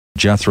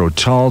Jethro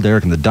Tull,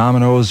 Derek and the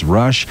Dominoes,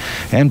 Rush,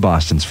 and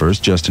Boston's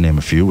First, just to name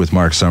a few, with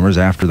Mark Summers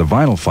after the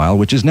Vinyl File,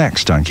 which is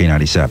next on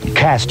K97.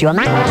 Cast your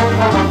mind.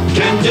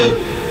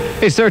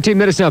 It's 13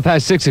 minutes now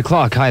past 6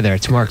 o'clock. Hi there,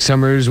 it's Mark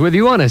Summers with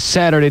you on a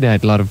Saturday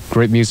night. A lot of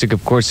great music,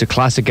 of course, the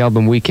classic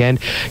album weekend.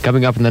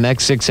 Coming up in the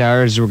next 6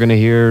 hours, we're going to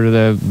hear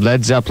the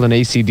Led Zeppelin,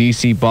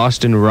 AC/DC,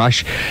 Boston,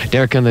 Rush,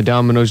 Derek and the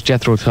Dominoes,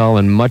 Jethro Tull,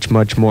 and much,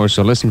 much more,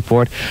 so listen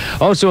for it.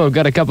 Also, I've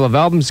got a couple of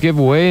albums to give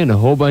away and a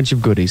whole bunch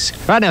of goodies.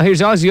 Right now,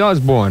 here's Ozzy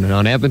Osbourne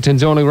on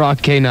Edmonton's only rock,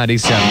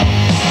 K97.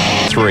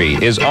 3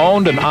 is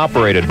owned and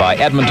operated by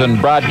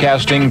Edmonton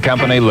Broadcasting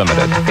Company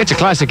Limited. It's a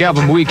classic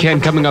album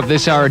weekend coming up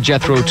this hour,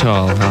 Jethro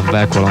Tull. I'll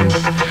back well on.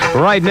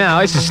 Right now,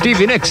 this is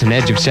Stevie Nicks on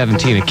Edge of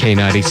 17 at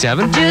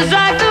K97.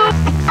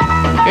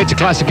 It's a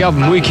classic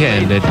album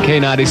weekend at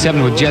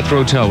K97 with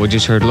Jethro Tull. We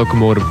just heard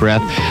Locomotive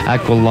Breath,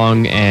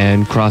 Aqualung,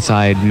 and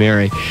Cross-Eyed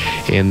Mary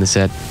in the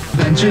set.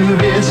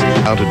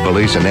 Mounted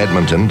police in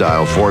Edmonton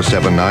dial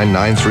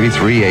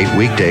 479-9338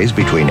 weekdays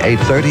between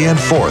 8:30 and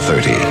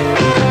 4:30.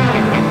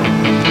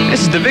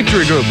 This is the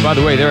Victory Group. By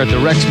the way, they're at the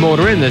Rex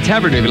Motor Inn, the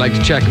Tavern, if you'd like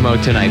to check them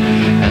out tonight.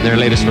 And their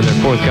latest from their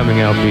forthcoming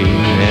LP.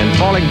 And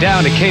Falling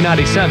Down at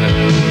K97.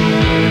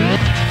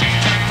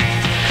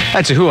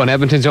 That's a Who on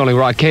Edmonton's only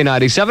rock,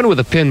 K97 with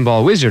a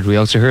Pinball Wizard. We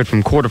also heard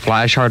from Quarter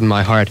Flash, Harden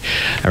My Heart.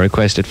 I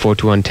requested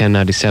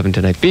 421-1097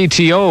 tonight.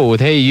 BTO with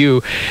Hey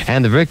You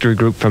and the Victory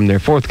Group from their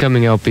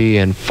forthcoming LP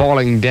and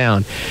Falling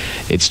Down.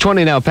 It's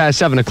 20 now past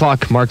 7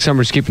 o'clock. Mark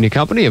Summers keeping you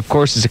company. Of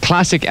course, it's a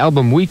classic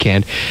album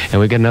weekend,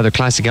 and we've got another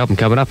classic album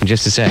coming up in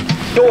just a sec.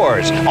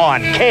 Doors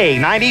on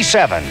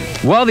K97.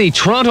 Well, the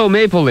Toronto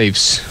Maple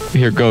Leafs,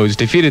 here goes,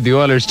 defeated the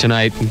Oilers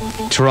tonight in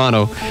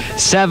Toronto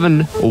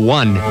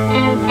 7-1.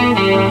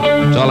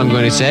 That's all I'm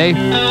going to say.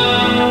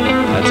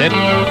 That's it.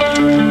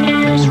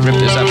 Let's rip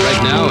this up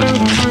right now.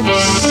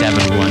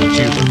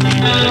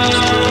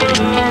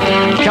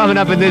 7-1-2. Coming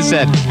up in this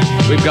set,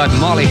 we've got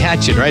Molly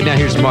Hatchet. Right now,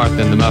 here's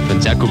Martha and the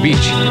Muffins. Echo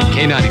Beach,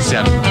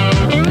 K97.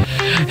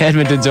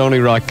 Edmonton's only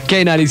rock,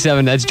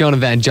 K97. That's John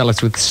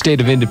Evangelis with State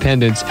of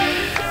Independence.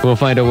 We'll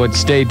find out what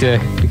state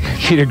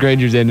Peter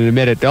Granger's in a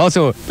minute.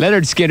 Also,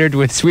 Leonard Skinner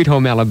with Sweet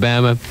Home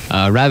Alabama,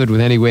 Rabbit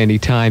with Anyway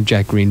Anytime,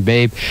 Jack Green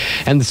Babe,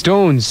 and the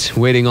Stones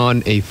Waiting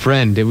on a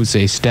Friend. It was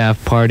a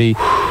staff party.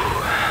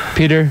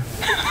 Peter,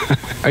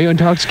 are you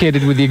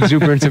intoxicated with the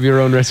exuberance of your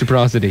own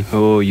reciprocity?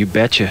 Oh, you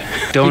betcha.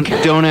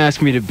 Don't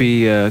ask me to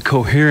be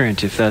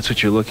coherent if that's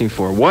what you're looking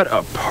for. What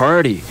a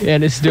party.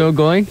 And it's still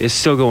going? It's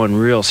still going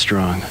real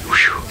strong.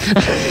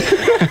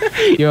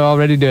 You're all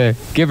ready to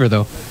give her,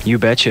 though? You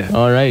betcha.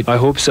 All right. I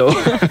hope so.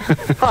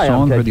 Hi,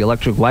 song for the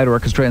Electric Light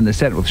Orchestra in the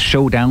set with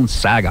Showdown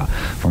Saga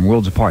from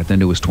Worlds Apart, the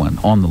newest one,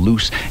 On the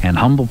Loose, and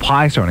Humble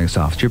Pie starting us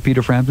off. It's your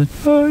Peter Frampton.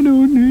 I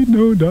don't need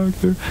no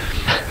doctor.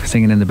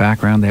 Singing in the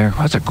background there.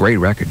 Well, that's a great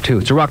record, too.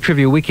 It's a rock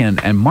trivia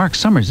weekend, and Mark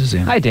Summers is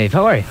in. Hi, Dave.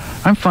 How are you?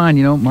 I'm fine,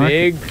 you know, Mark.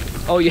 Big.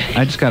 Oh, yeah.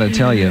 I just got to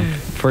tell you,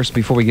 first,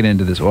 before we get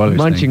into this Oilers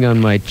munching thing,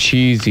 on my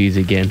cheesies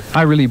again.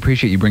 I really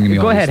appreciate you bringing me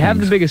all Go these ahead, have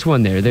things. the biggest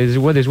one there. There's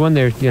one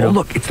there, you know. Oh,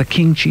 look, it's the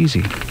King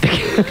Cheesy.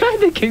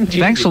 The King Cheesy.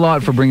 Thanks a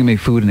lot for bringing me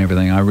food and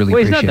everything. I really appreciate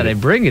it. Well, it's not that I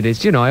bring it.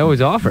 It's, you know, I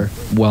always offer.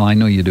 Well, I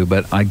know you do,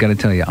 but I got to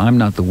tell you, I'm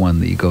not the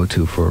one that you go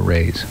to for a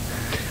raise.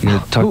 You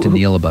talk to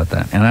Neil about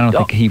that, and I don't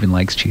think he even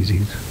likes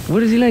cheesies. What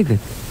does he like then?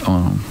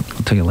 I'll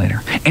tell you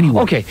later.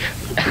 Anyway. Okay.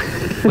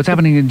 What's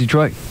happening in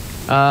Detroit?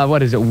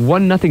 What is it?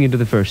 1-0 into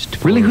the first.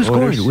 Really? Who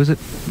scored? Was it?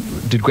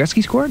 Did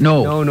Gretzky score?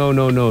 No.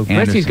 No.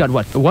 Gretzky's got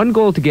what? 1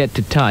 goal to get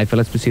to tie Phil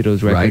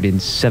Esposito's record in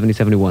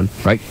 70-71.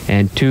 Right.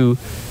 And 2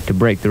 to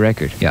break the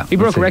record. Yeah. He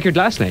broke a record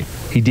last night.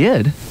 He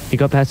did? He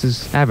got past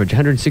his average,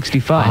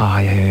 165. Ah,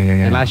 yeah.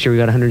 And last year we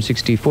got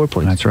 164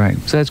 points. That's right.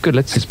 So that's good.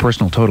 His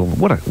personal total.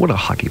 What a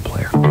hockey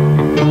player.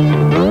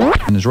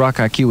 And his rock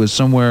IQ is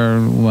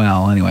somewhere,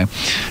 well, anyway.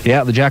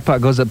 Yeah, the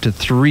jackpot goes up to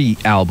 3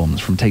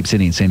 albums from Tape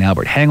City and St.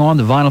 Albert. Hang on,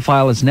 the Vinyl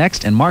File is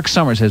next, and Mark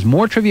Summers has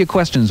more trivia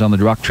questions on the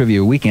Rock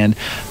Trivia Weekend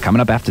coming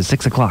up after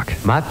 6 o'clock.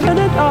 It's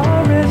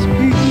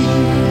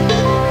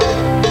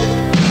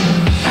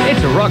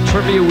a Rock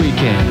Trivia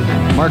Weekend.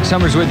 Mark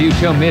Summers with you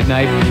till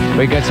midnight.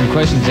 We got some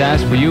questions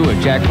asked for you, a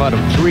jackpot of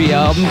 3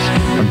 albums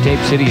from Tape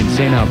City and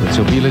St. Albert,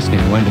 so be listening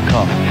when to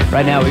call.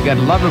 Right now we got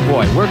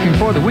Loverboy working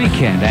for the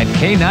weekend at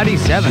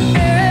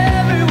K97.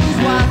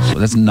 So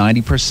that's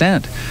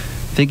 90%.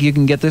 Think you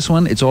can get this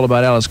one? It's all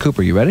about Alice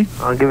Cooper. You ready?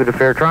 I'll give it a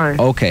fair try.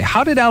 Okay.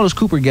 How did Alice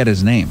Cooper get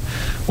his name?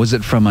 Was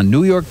it from a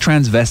New York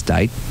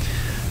transvestite?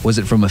 Was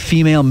it from a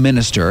female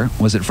minister?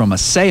 Was it from a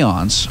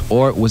seance?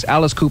 Or was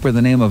Alice Cooper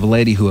the name of a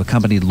lady who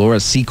accompanied Laura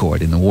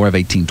Secord in the War of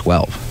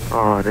 1812?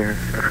 Oh, there.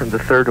 The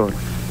third one.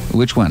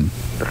 Which one?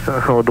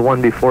 The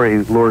one before he,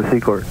 Laura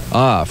Secord.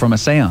 Ah, from a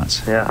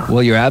seance. Yeah.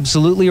 Well, you're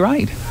absolutely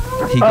right.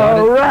 He got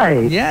it.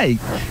 Right. Yeah.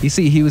 You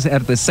see, he was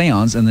at the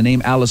seance, and the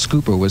name Alice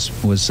Cooper was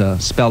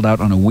spelled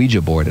out on a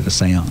Ouija board at a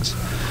seance.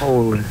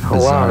 Holy.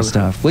 Bizarre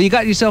stuff. Well, you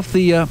got yourself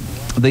the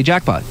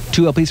jackpot.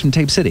 2 LPs from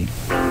Tape City.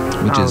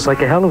 Which is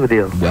like a hell of a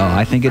deal. Well,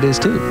 I think it is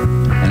too.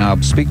 And I'll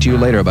speak to you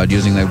later about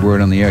using that word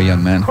on the air,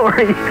 young man.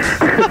 Sorry.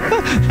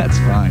 That's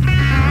fine.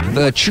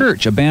 The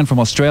Church, a band from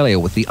Australia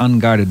with The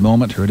Unguarded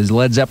Moment. Heard his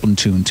Led Zeppelin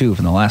tune, too,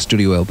 from the last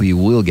studio LP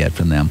we'll get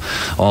from them.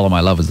 All of My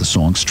Love is the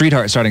song.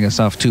 Streetheart starting us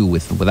off, too,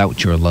 with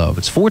Without Your Love.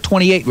 It's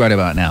 4:28 right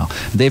about now.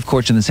 Dave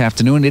Korchin this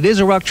afternoon. It is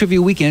a rock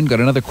trivia weekend. Got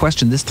another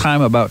question, this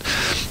time about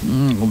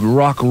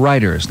rock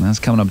writers. And that's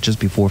coming up just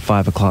before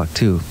 5 o'clock,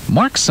 too.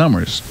 Mark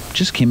Summers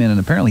just came in, and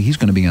apparently he's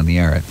going to be on the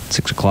air at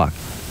 6 o'clock.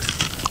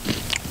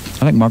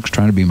 I think Mark's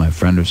trying to be my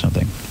friend or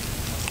something.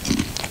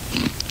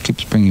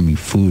 Keeps bringing me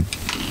food.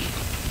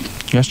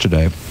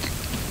 Yesterday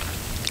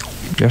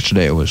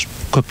it was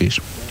cookies.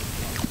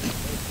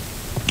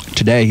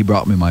 Today he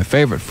brought me my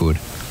favorite food,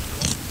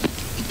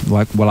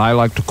 like what I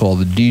like to call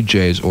the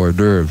DJ's hors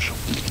d'oeuvres,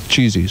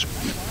 cheesies.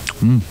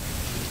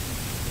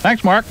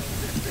 Thanks, Mark.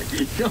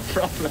 No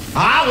problem.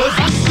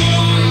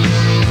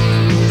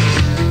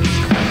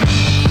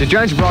 The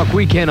Giants Rock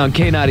Weekend on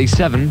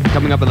K97.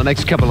 Coming up in the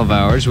next couple of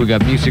hours, we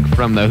got music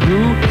from The Who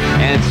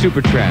and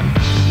Supertramp.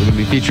 We're going to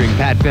be featuring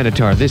Pat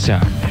Benatar this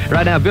hour.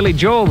 Right now, Billy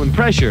Joel and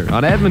Pressure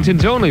on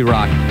Edmonton's only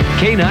rock,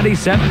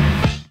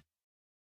 K97.